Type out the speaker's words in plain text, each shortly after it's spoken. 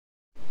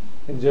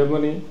in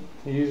Germany.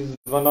 He is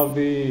one of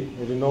the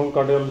renowned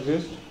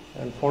cardiologists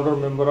and founder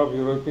member of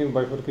European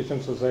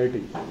Bifurcation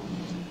Society.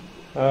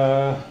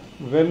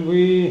 When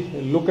we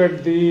look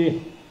at the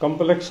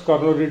complex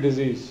coronary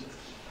disease,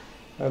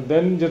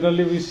 then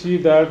generally we see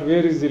that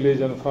where is the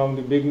lesion from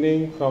the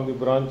beginning, from the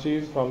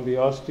branches, from the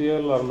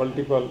ostial or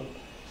multiple.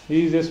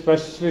 He is a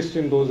specialist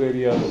in those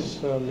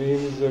areas,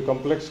 means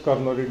complex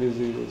coronary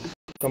diseases,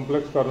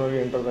 complex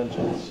coronary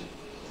interventions.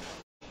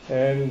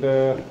 And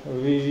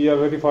we are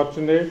very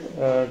fortunate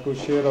to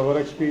share our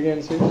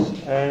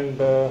experiences and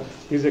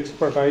his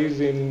expertise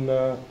in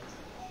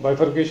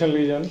bifurcation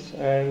lesions,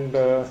 and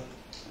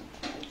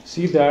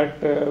see that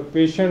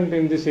patient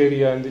in this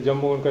area, in the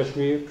Jammu and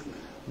Kashmir,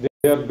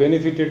 they are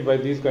benefited by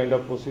these kind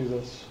of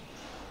procedures.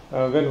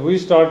 When we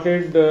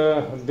started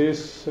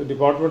this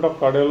department of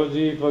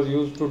cardiology, it was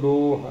used to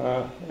do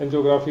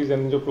angiographies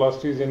and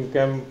angioplasties in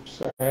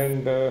camps,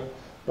 and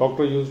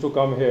doctor used to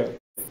come here.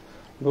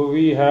 Though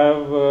we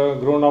have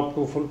grown up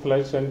to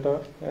full-fledged center,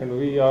 and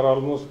we are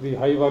almost the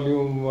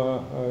high-volume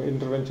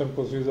intervention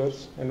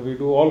procedures, and we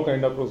do all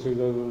kind of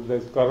procedures.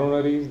 There's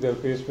coronaries, there are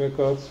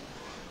pacemakers,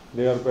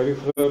 there are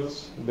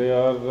peripherals, they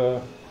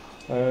are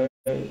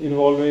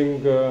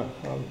involving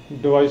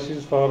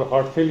devices for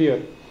heart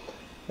failure.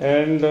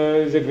 And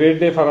it's a great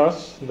day for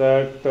us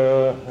that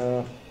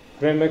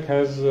Ferenc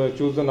has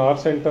chosen our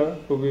center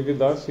to be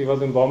with us. He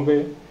was in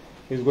Bombay.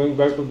 He's going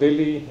back to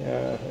Delhi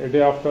a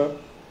day after.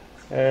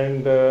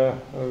 And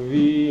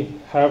we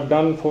have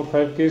done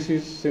 4-5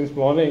 cases since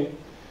morning.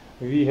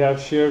 We have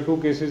shared 2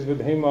 cases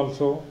with him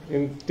also.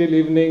 Till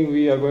evening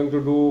we are going to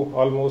do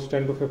almost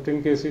 10 to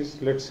 15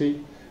 cases. Let's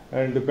see.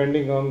 And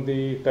depending on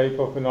the type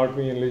of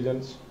anatomy and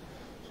lesions.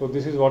 So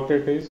this is what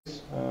it is.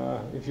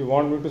 If you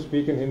want me to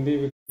speak in Hindi,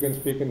 we can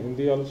speak in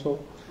Hindi also.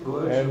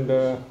 And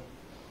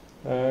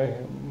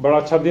बड़ा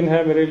अच्छा दिन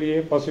है मेरे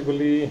लिए,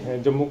 possibly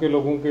Jammu के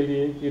लोगों के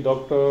लिए, कि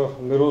doctor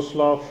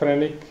Miroslaw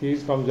Ferenc, he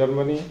is from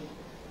Germany.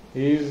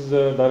 He is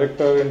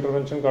director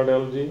interventional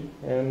cardiology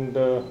and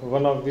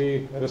one of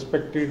the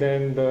respected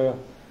and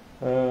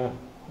a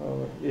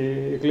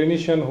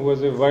clinician who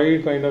has a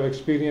wide kind of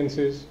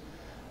experiences.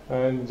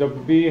 जब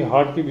भी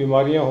हार्ट की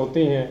बीमारियां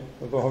होती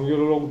हैं तो हम ये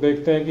लोग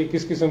देखते हैं कि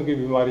किस किस्म की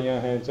बीमारियां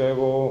हैं, चाहे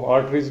वो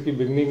आर्टरीज की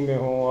बिगनिंग में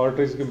हो,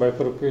 आर्टरीज की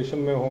बाइफरकेशन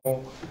में हो,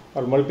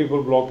 और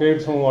मल्टीपल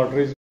ब्लॉकेड्स हों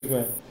आर्टरीज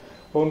में,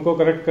 तो उनको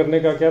करेक्ट करने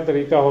का क्या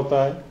तरीका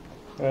होता है.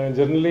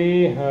 जनरली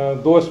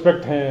 2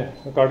 एस्पेक्ट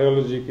हैं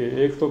कार्डियोलॉजी के,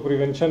 एक तो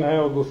प्रिवेंशन है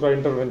और दूसरा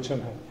इंटरवेंशन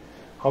है.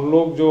 हम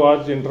लोग जो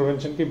आज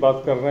इंटरवेंशन की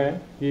बात कर रहे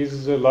हैं, he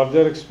is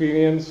larger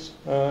experience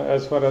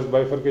as far as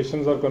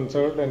बाइफरकेशंस are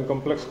concerned and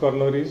complex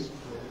कॉर्नरीज.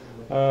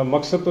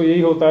 मकसद तो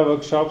यही होता है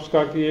वर्कशॉप्स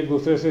का कि एक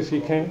दूसरे से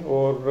सीखें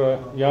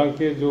और यहाँ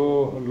के जो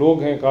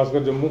लोग हैं,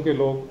 खासकर जम्मू के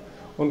लोग,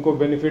 उनको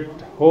बेनिफिट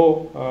हो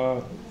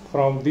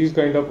from these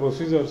kind of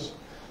procedures.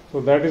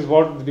 So that is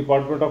what the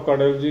department of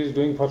cardiology is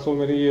doing for so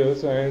many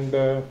years, and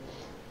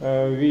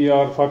we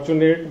are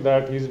fortunate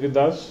that he is with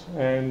us.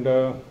 And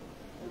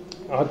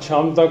आज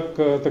शाम तक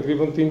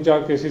तकरीबन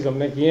 3-4 केसेस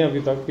हमने किए हैं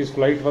अभी तक. His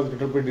flight was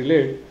little bit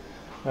delayed.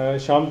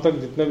 शाम तक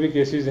जितने भी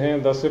केसेस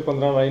हैं 10 से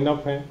 15 लाइन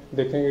अप हैं,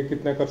 देखेंगे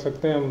कितने कर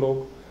सकते हैं हम लोग.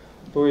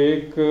 तो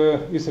एक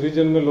इस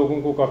रीजन में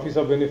लोगों को काफ़ी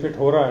सा बेनिफिट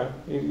हो रहा है.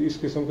 इस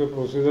किस्म के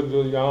प्रोसीजर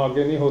जो यहाँ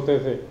आगे नहीं होते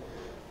थे.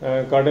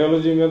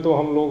 कार्डियोलॉजी में तो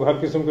हम लोग हर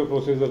किस्म के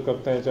प्रोसीजर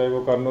करते हैं, चाहे वो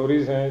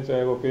कार्नोरीज हैं,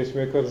 चाहे वो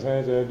पेसमेकर्स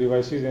हैं, चाहे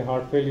डिवाइसेस हैं,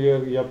 हार्ट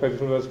फेलियर या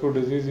पेरिफेरल वैस्कुलर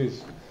डिजीज़.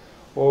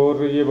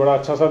 और ये बड़ा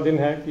अच्छा सा दिन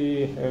है कि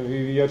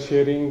we are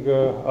sharing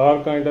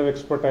our kind of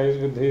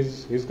expertise with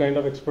his kind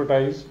of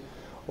expertise.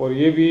 और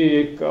ये भी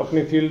एक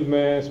अपनी फील्ड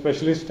में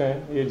स्पेशलिस्ट हैं.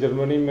 ये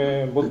जर्मनी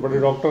में बहुत बड़े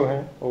डॉक्टर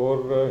हैं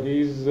और he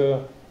is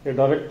a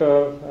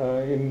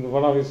director in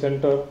one of his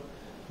centre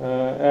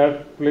at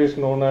place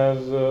known as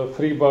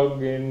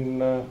Freiburg in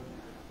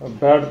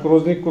bad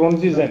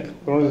क्रोनजीजेंट.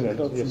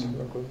 Yes.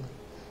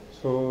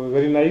 So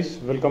very nice,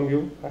 welcome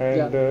you,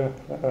 and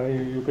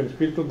you can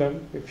speak to them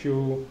if you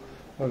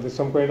there's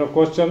some kind of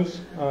questions.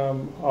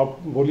 आप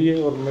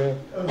बोलिए और मैं.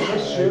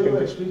 Just share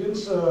your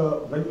experience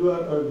when you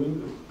are doing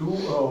 2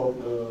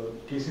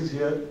 cases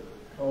here.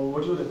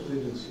 What's your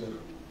experience here?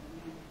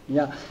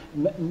 Yeah,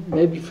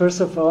 maybe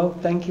first of all,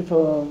 thank you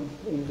for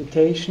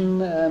invitation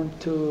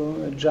to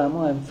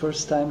Jammu. I'm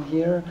first time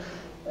here,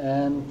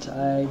 and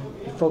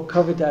before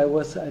COVID I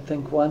was, I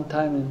think, one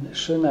time in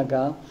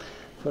Srinagar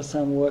for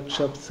some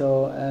workshops. So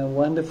a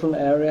wonderful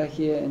area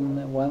here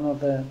in one of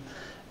the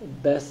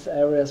best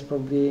areas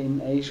probably in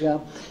Asia,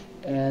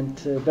 and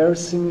very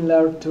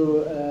similar to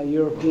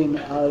European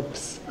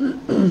Alps.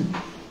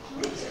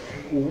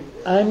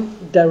 I'm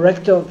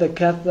director of the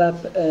cath lab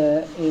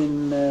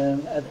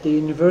at the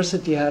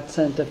University Heart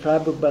Center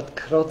Freiburg Bad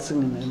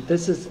Krozingen, and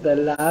this is the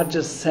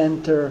largest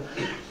center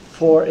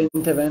for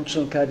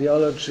interventional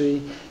cardiology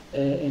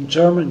in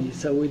Germany.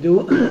 So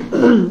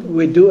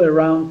we do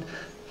around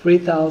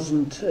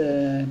 3,000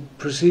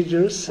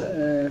 procedures,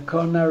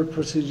 coronary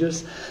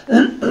procedures,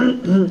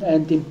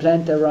 and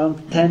implant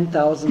around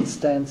 10,000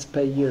 stents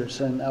per year,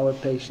 so in our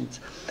patients.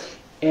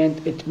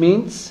 And it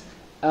means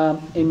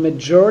in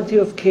majority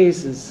of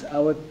cases,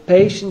 our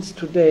patients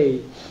today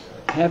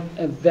have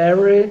a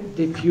very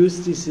diffuse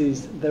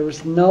disease. There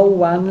is no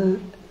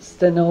one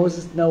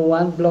stenosis, no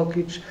one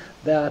blockage.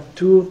 There are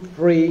 2,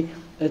 3.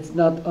 It's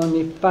not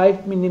only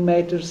 5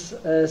 millimeters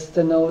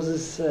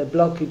stenosis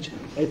blockage,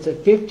 it's a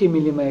 50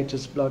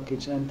 millimeters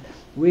blockage. And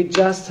we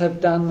just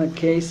have done a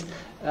case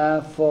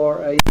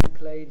for a young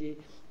lady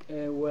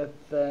with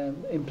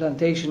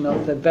implantation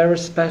of a very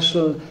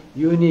special,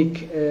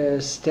 unique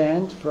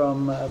stent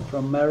from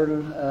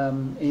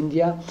Maryland,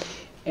 India.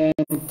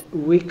 And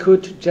we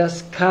could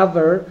just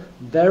cover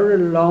very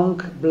long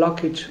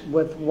blockage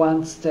with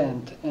one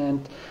stent.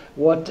 And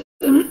what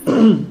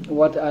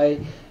I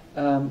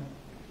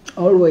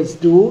always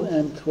do,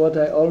 and what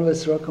I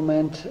always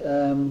recommend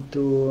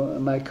to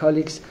my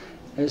colleagues,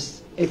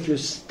 is if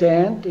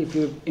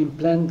you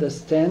implant the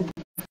stent,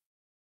 it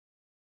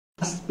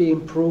must be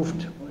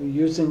improved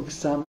using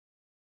some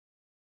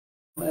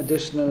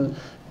additional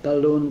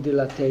balloon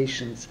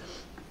dilatations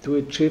to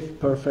achieve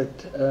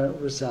perfect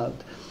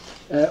result.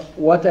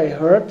 What I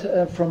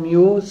heard from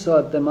you, so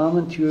at the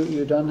moment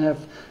you don't have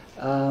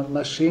a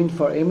machine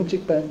for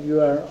imaging, but you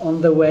are on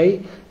the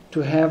way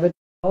to have it.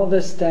 How the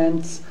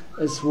stents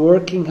is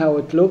working, how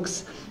it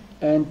looks,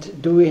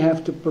 and do we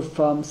have to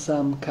perform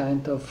some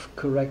kind of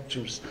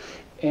correctures?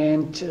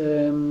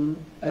 And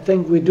I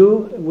think we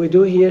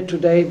do here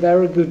today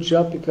very good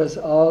job, because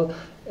all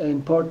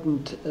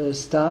important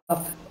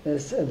staff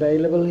is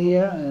available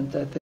here, and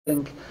I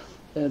think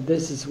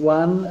this is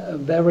one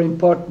very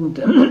important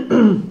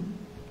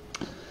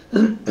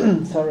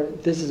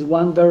this is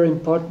one very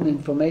important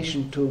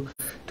information to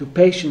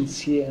patients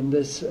here in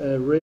this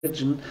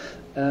region.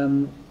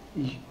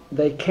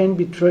 They can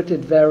be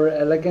treated very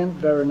elegant,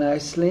 very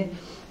nicely.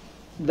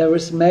 There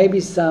is maybe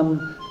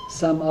some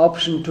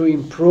option to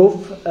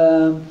improve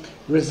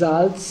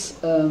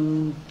results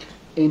in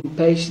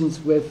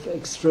patients with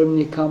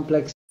extremely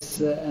complex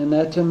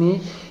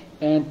anatomy.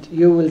 And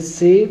you will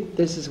see,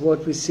 this is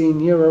what we see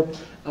in Europe,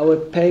 our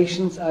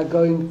patients are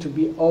going to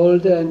be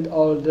older and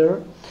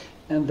older,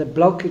 and the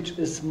blockage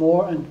is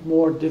more and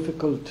more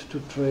difficult to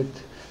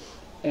treat.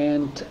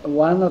 And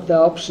one of the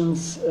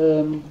options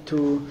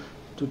to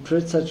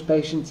treat such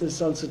patients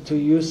is also to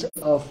use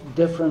of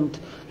different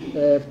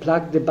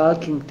plaque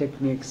debulking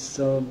techniques.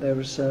 So there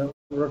is a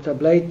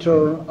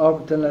rotablator,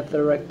 orbital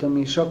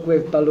atherectomy,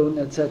 shockwave balloon,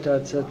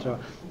 etc.,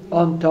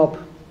 on top.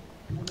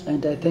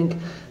 And I think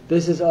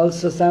this is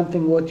also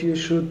something what you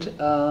should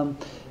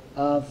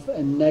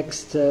in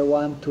next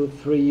 1 to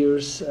 3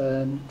 years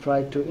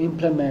try to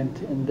implement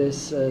in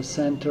this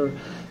center,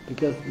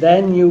 because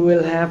then you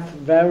will have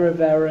very,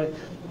 very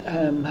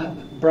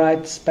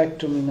bright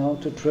spectrum,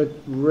 to treat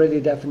really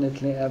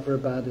definitely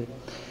everybody.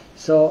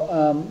 So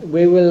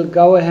we will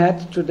go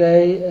ahead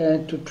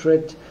today to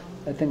treat,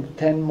 I think,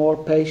 10 more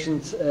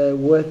patients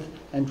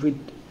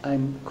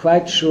I'm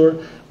quite sure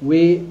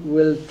we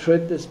will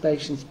treat these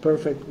patients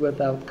perfect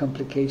without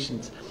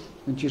complications.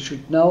 And you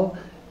should know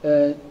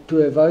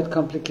to avoid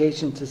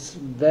complications is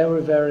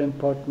very, very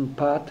important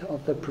part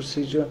of the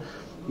procedure.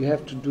 You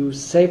have to do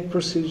safe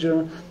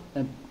procedure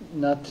and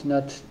not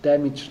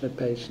damage the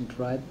patient,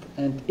 right?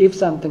 And if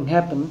something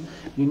happens,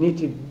 you need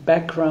to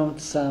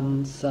background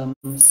some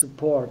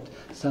support,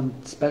 some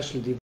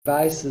special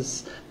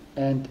devices,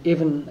 and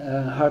even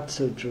heart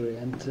surgery.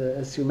 And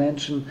as you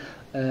mentioned,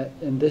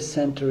 in this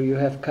center you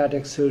have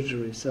cardiac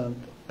surgery, so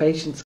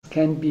patients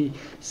can be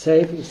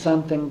safe. If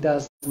something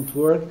doesn't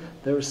work,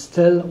 there is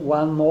still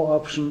one more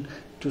option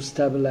to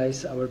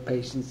stabilize our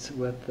patients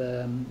with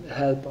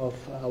help of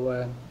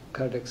our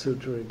cardiac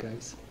surgery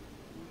guys.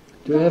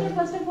 Doctor,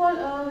 first of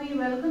all, we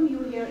welcome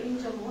you here in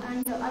Jammu,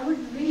 and I would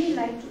really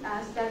like to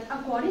ask that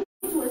according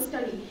to a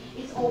study,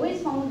 it's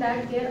always found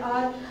that there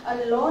are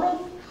a lot of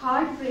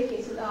heartbreak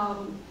cases.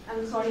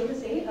 I'm sorry to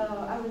say,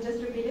 I will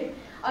just repeat it.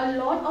 A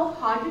lot of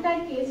heart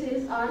attack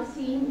cases are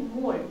seen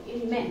more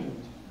in men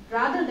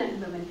rather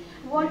than women.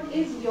 What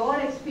is your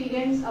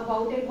experience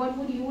about it? What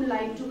would you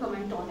like to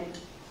comment on it?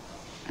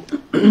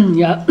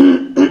 Yeah,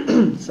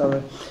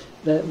 sorry.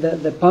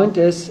 The point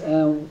is,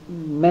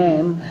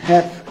 men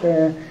have.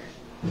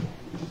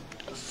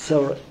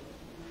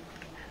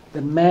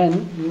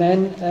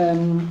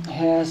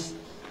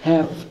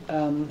 Have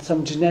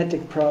some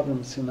genetic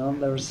problems.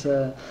 There's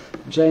a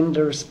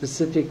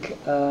gender-specific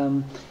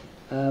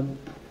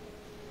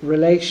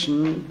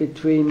relation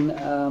between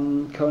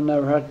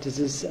coronary heart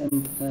disease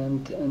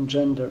and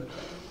gender.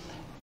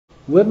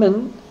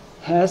 Women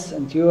has,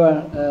 and you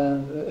are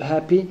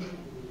happy,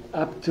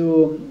 up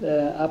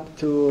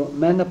to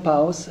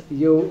menopause,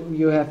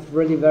 you have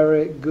really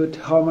very good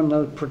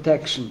hormonal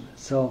protection.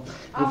 So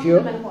if you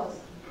menopause.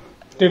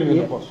 Till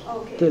menopause.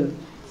 Okay.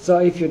 So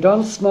if you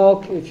don't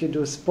smoke, if you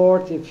do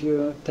sport, if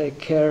you take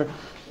care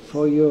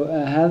for your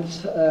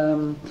health,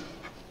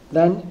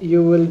 then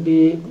you will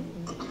be,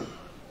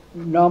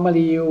 normally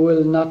you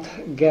will not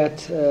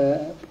get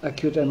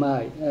acute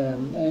MI,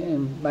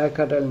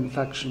 myocardial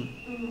infarction.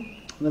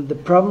 But the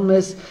problem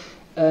is,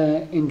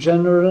 in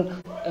general,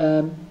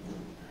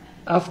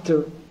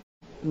 after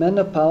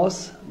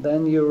menopause,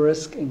 then your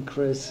risk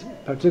increase,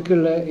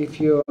 particularly if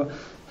you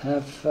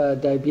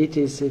have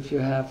diabetes, if you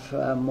have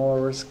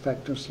more risk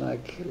factors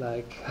like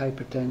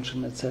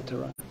hypertension,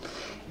 etc.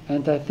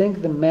 And I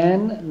think the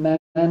men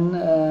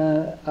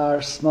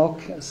are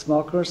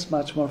smokers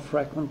much more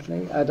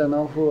frequently. I don't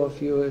know who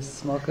of you is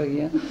smoker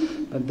here,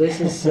 but this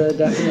is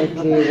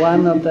definitely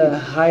one of the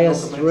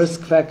highest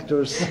risk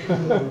factors.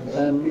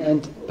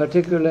 And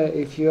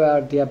particularly if you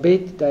are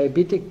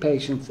diabetic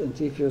patients, and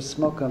if you're a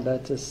smoker,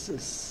 that is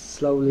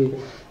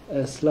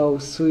slow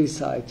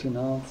suicide,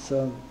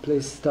 so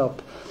please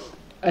stop.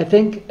 I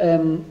think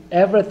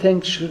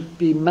everything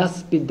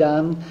must be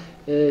done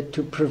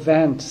to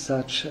prevent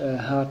such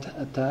heart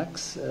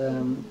attacks,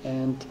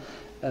 and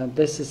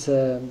this is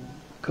a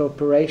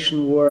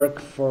cooperation work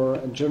for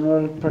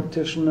general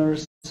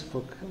practitioners,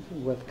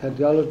 with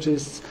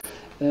cardiologists,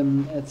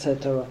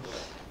 etc.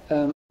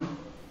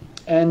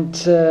 And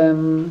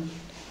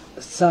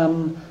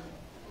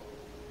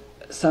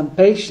some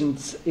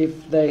patients,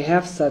 if they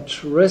have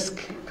such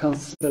risk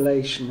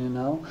constellation,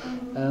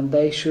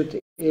 they should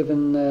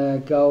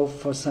even go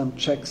for some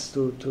checks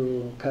to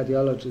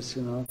cardiologists,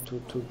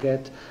 to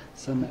get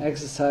some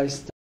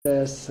exercise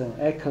tests, an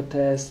echo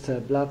test,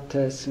 blood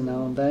test,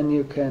 and then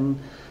you can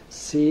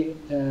see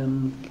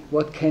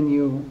what can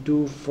you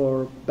do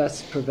for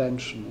best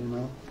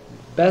prevention,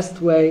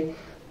 Best way,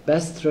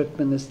 best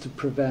treatment is to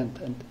prevent,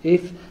 and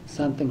if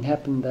something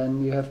happened,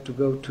 then you have to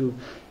go to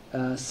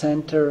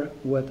center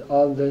with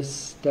all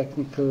these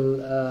technical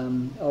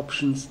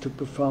options to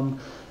perform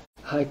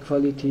high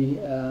quality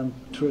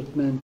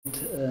treatment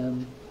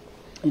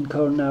in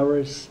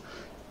coronaries,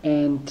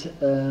 and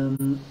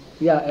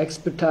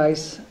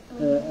expertise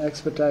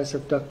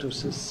of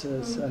doctors is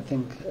I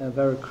think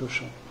very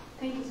crucial.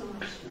 Thank you so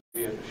much.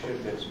 We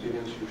appreciate the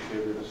experience you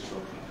shared with us.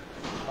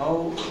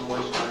 How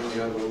much time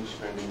you are going to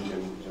spend in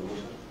Jammu,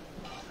 sir?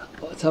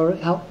 Sorry,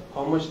 how?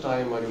 How much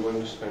time are you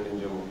going to spend in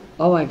Jammu?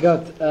 Oh my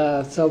God!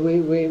 So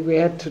we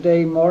had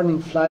today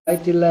morning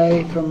flight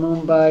delay from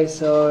Mumbai,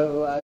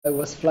 so I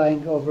was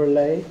flying over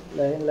Leh,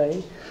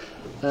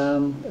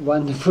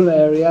 wonderful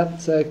area.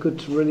 So I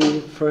could really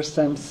first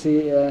time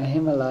see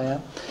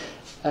Himalaya,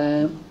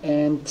 and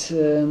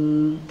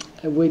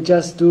we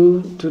just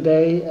do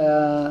today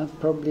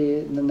probably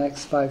in the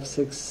next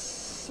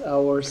 5-6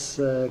 hours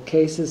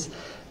cases.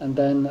 And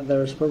then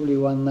there's probably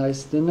one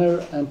nice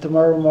dinner. And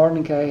tomorrow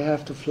morning I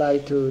have to fly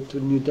to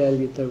New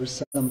Delhi. There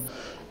is some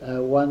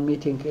one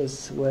meeting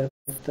is with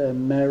the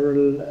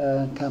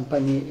Merrill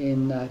company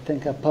in I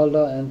think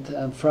Apollo,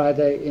 and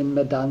Friday in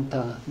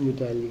Medanta, New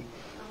Delhi.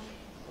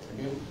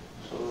 Okay.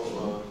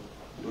 So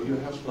do you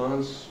have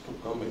plans to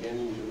come again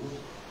in Jammu?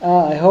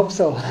 I hope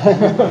so.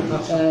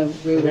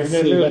 We will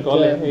see. But,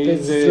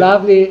 it's a a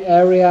lovely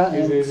area,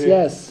 and is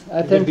yes,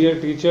 I think. A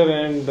dear teacher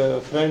and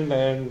friend,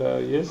 and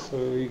yes,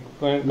 we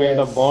kind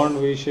of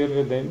bond we share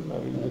with him.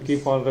 We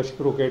keep on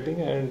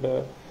reciprocating, and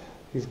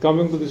his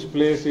coming to this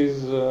place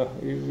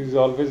is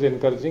always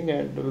encouraging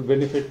and will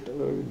benefit.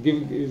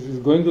 Is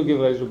going to give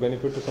rise to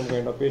benefit to some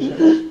kind of patients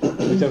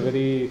which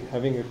are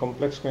having a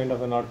complex kind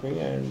of anatomy,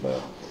 and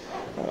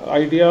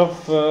idea of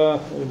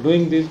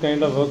doing this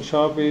kind of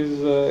workshop is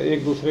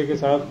एक दूसरे के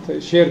साथ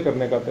share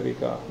करने का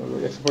तरीका,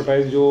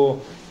 expertise जो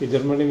कि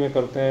Germany में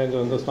करते हैं, जो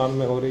हिंदुस्तान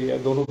में हो रही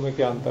है, दोनों में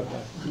क्या अंतर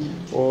है,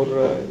 और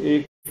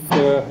एक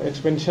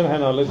एक्सपेंशन है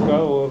नॉलेज का,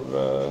 और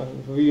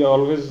we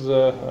always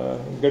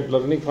get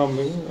learning from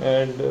him,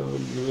 and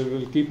we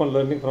will keep on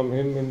learning from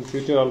him in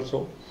future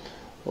also.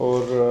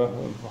 और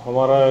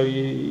हमारा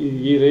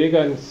ये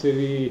रहेगा, इनसे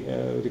भी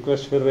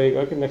रिक्वेस्ट फिर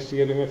रहेगा कि नेक्स्ट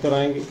ईयर में फिर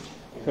आएंगे,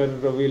 फिर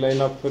वी लाइन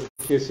अप फिर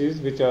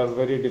cases which are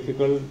very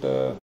difficult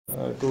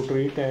to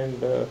treat, and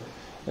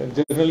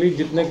generally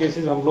जितने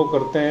केसेस हम लोग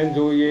करते हैं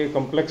जो ये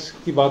कम्प्लेक्स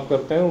की बात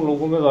करते हैं, उन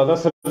लोगों में ज़्यादा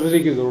सर्जरी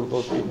की ज़रूरत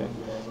होती है.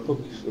 तो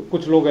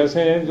कुछ लोग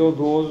ऐसे हैं जो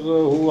those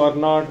who are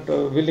not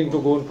willing to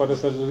go for a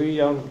surgery,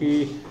 या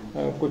उनकी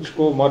कुछ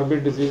को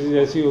मॉर्बिड डिजीज़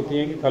ऐसी होती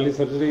हैं कि खाली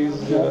surgery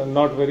is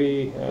not very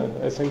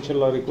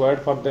essential और रिक्वायर्ड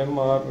फॉर देम,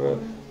 और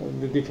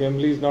the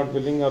family is not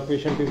willing और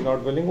पेशेंट इज़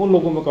नॉट विलिंग. उन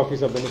लोगों में काफ़ी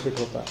सा बेनिफिट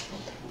होता है.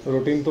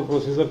 रूटीन तो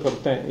प्रोसीजर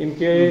करते हैं.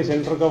 इनके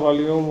सेंटर का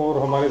वॉल्यूम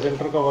और हमारे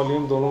सेंटर का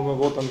वॉल्यूम दोनों में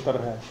बहुत अंतर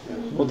है,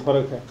 बहुत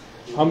फ़र्क है.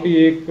 हम भी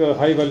एक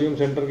हाई वॉल्यूम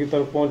सेंटर की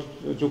तरफ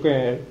पहुंच चुके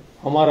हैं.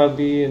 हमारा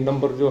भी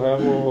नंबर जो है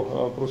वो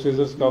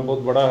प्रोसीजर्स का बहुत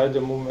बड़ा है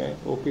जम्मू में,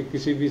 वो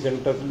किसी भी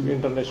सेंटर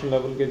इंटरनेशनल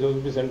लेवल के जो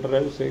भी सेंटर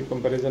है उससे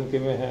कंपैरिजन के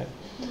में है.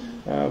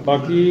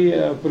 बाकी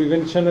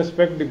prevention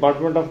aspect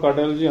department of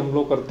cardiology हम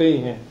लोग करते ही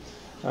हैं.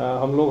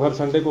 हम लोग हर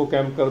संडे को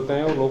कैंप करते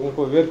हैं और लोगों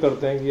को अवेयर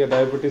करते हैं कि ये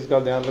डायबिटीज़ का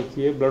ध्यान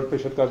रखिए, ब्लड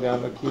प्रेशर का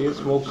ध्यान रखिए,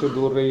 स्मोक से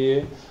दूर रहिए,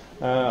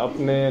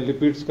 अपने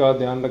लिपिड्स का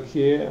ध्यान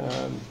रखिए,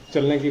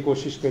 चलने की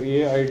कोशिश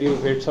करिए, आइडियल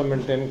वेट सब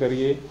मेंटेन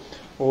करिए,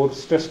 और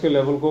स्ट्रेस के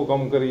लेवल को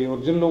कम करिए.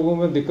 और जिन लोगों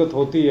में दिक्कत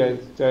होती है,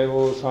 चाहे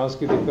वो सांस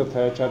की दिक्कत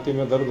है, छाती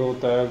में दर्द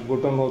होता है,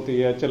 घुटन होती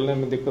है, चलने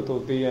में दिक्कत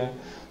होती है,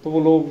 तो वो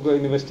लोग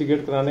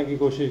इन्वेस्टिगेट कराने की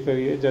कोशिश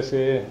करिए. जैसे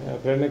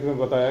फ्रेंक ने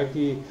बताया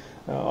कि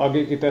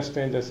आगे की टेस्ट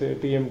हैं, जैसे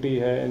TMT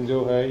है,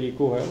 एंजियो है,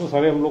 इको है, वो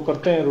सारे हम लोग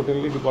करते हैं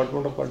routinely.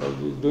 Department of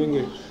cardiology is doing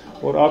it.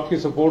 और आपकी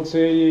सपोर्ट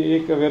से ये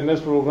एक अवेयरनेस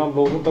प्रोग्राम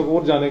लोगों तक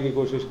और जाने की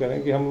कोशिश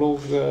करें कि हम लोग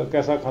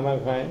कैसा खाना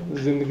खाएं,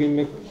 ज़िंदगी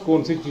में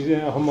कौन सी चीज़ें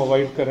हम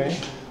अवॉइड करें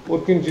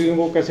और किन चीज़ों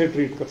को कैसे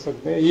ट्रीट कर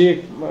सकते हैं।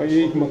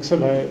 ये एक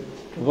मकसद है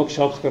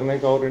वर्कशॉप्स करने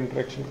का और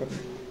इंटरेक्शन करने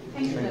का।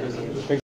 Thank you.